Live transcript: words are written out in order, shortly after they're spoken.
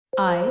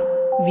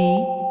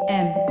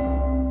IVM.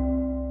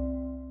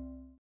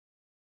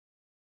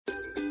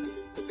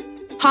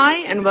 Hi,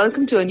 and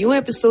welcome to a new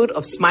episode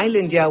of Smile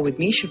India with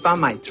me, Shifa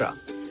Maitra.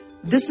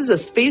 This is a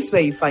space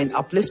where you find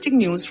uplifting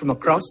news from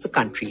across the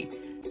country.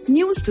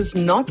 News does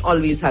not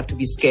always have to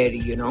be scary,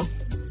 you know.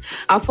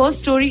 Our first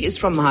story is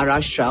from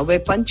Maharashtra, where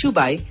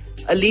Panchubai,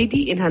 a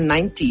lady in her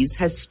 90s,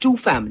 has two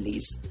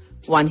families,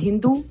 one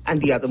Hindu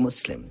and the other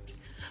Muslim.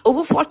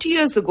 Over 40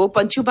 years ago,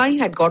 Panchubai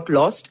had got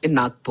lost in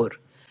Nagpur.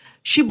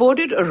 She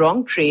boarded a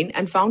wrong train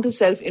and found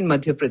herself in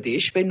Madhya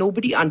Pradesh, where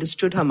nobody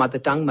understood her mother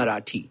tongue,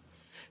 Marathi.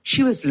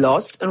 She was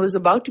lost and was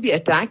about to be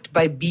attacked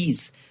by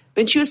bees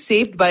when she was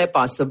saved by a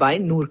passerby,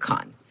 Noor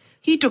Khan.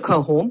 He took her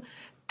home,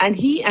 and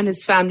he and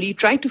his family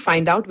tried to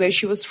find out where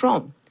she was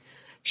from.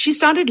 She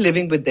started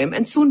living with them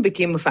and soon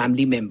became a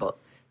family member.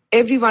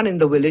 Everyone in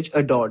the village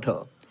adored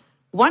her.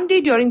 One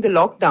day during the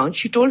lockdown,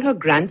 she told her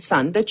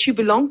grandson that she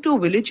belonged to a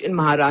village in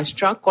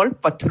Maharashtra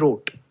called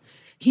Pathrot.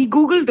 He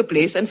Googled the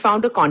place and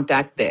found a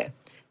contact there.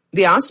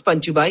 They asked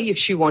Panchubai if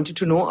she wanted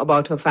to know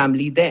about her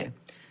family there.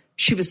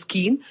 She was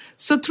keen,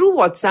 so through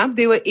WhatsApp,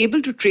 they were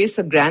able to trace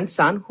her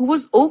grandson, who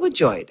was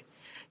overjoyed.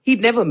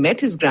 He'd never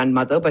met his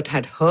grandmother but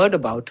had heard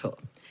about her.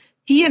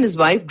 He and his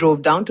wife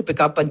drove down to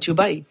pick up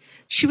Panchubai.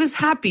 She was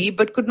happy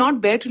but could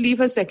not bear to leave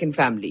her second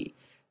family.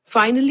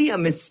 Finally,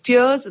 amidst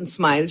tears and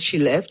smiles, she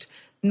left,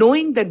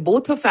 knowing that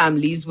both her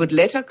families would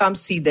let her come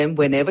see them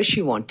whenever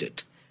she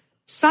wanted.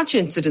 Such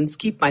incidents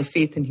keep my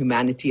faith in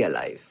humanity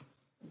alive.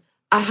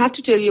 I had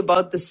to tell you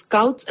about the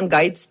Scouts and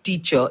Guides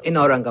teacher in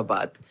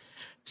Aurangabad.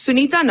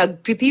 Sunita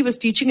Nagkriti was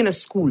teaching in a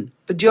school,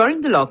 but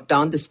during the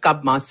lockdown, the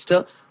Scub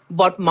master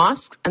bought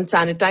masks and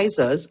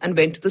sanitizers and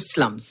went to the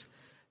slums.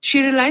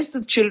 She realized that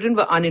the children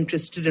were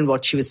uninterested in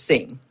what she was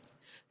saying.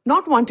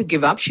 Not want to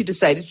give up, she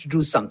decided to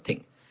do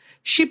something.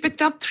 She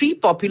picked up 3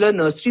 popular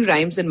nursery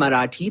rhymes in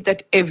Marathi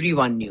that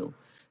everyone knew.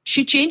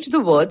 She changed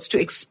the words to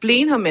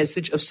explain her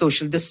message of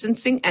social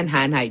distancing and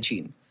hand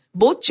hygiene.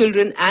 Both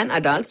children and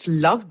adults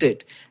loved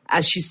it.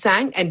 As she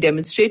sang and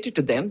demonstrated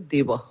to them,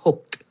 they were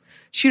hooked.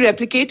 She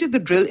replicated the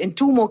drill in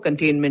 2 more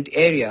containment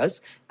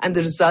areas, and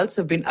the results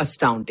have been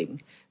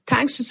astounding.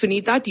 Thanks to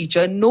Sunita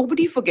teacher,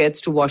 nobody forgets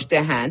to wash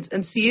their hands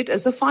and see it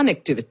as a fun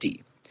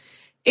activity.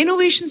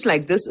 Innovations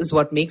like this is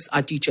what makes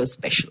our teachers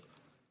special.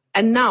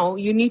 And now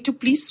you need to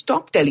please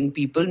stop telling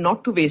people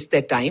not to waste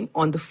their time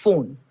on the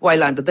phone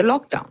while under the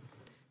lockdown.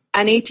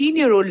 An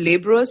 18-year-old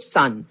laborer's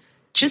son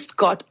just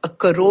got 1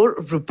 crore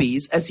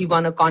rupees as he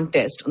won a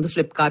contest on the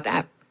Flipkart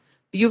app.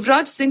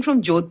 Yuvraj Singh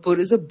from Jodhpur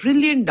is a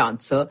brilliant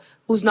dancer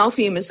who's now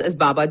famous as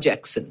Baba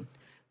Jackson.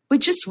 With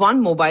just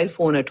one mobile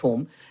phone at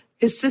home,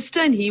 his sister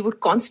and he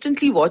would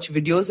constantly watch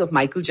videos of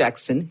Michael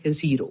Jackson, his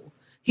hero.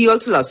 He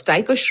also loves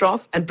Tiger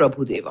Shroff and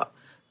Prabhu Deva.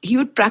 He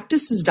would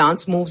practice his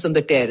dance moves on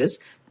the terrace,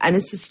 and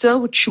his sister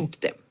would shoot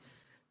them.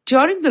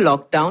 During the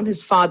lockdown,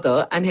 his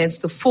father and hence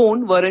the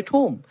phone were at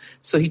home,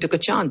 so he took a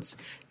chance.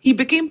 He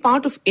became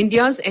part of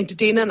India's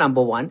entertainer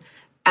 #1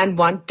 and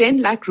won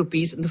 10 lakh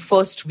rupees in the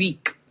first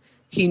week.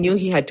 He knew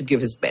he had to give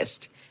his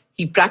best.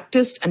 He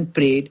practiced and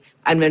prayed,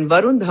 and when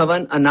Varun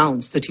Dhawan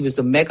announced that he was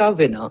the mega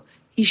winner,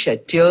 he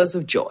shed tears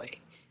of joy.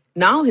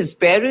 Now his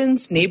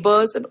parents,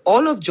 neighbors, and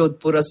all of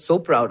Jodhpur are so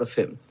proud of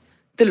him.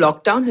 The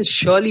lockdown has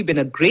surely been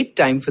a great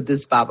time for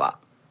this Baba.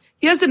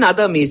 Here's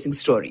another amazing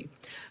story.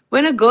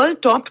 When a girl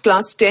topped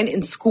class 10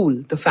 in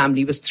school, the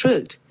family was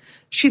thrilled.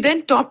 She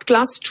then topped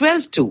class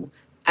 12 too,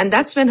 and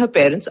that's when her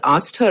parents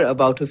asked her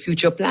about her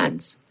future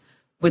plans.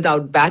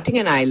 Without batting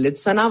an eyelid,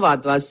 Sana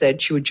Vadwa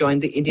said she would join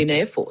the Indian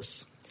Air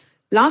Force.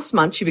 Last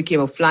month, she became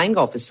a flying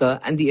officer,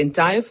 and the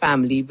entire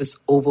family was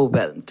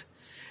overwhelmed.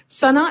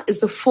 Sana is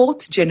the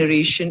 4th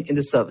generation in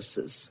the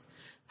services.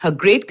 Her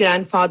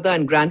great-grandfather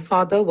and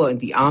grandfather were in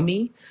the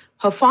army.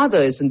 Her father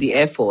is in the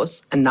Air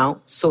Force, and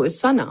now so is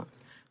Sana.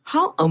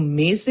 How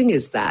amazing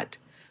is that?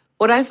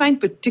 What I find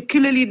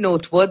particularly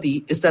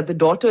noteworthy is that the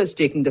daughter is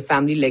taking the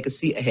family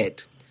legacy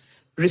ahead.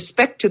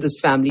 Respect to this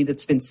family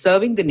that's been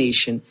serving the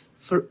nation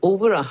for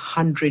over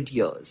 100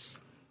 years.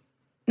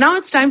 Now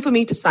it's time for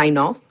me to sign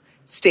off.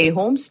 Stay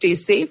home, stay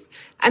safe,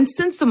 and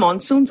since the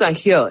monsoons are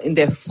here in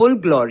their full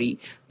glory,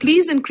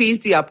 please increase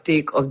the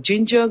uptake of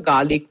ginger,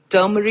 garlic,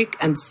 turmeric,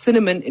 and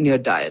cinnamon in your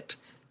diet,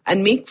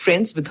 and make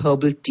friends with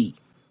herbal tea.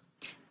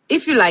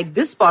 If you like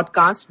this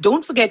podcast,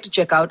 don't forget to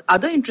check out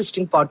other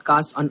interesting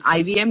podcasts on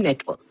IVM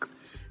Network.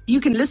 You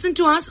can listen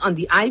to us on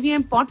the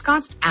IVM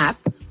Podcast app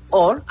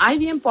or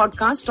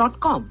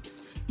ivmpodcast.com.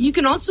 You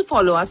can also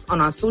follow us on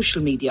our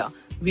social media.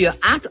 We are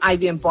at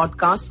IVM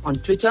Podcasts on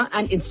Twitter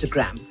and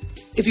Instagram.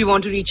 If you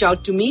want to reach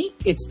out to me,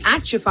 it's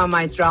at Shifa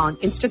Maitra on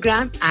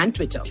Instagram and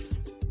Twitter.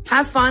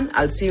 Have fun.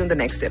 I'll see you in the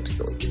next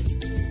episode.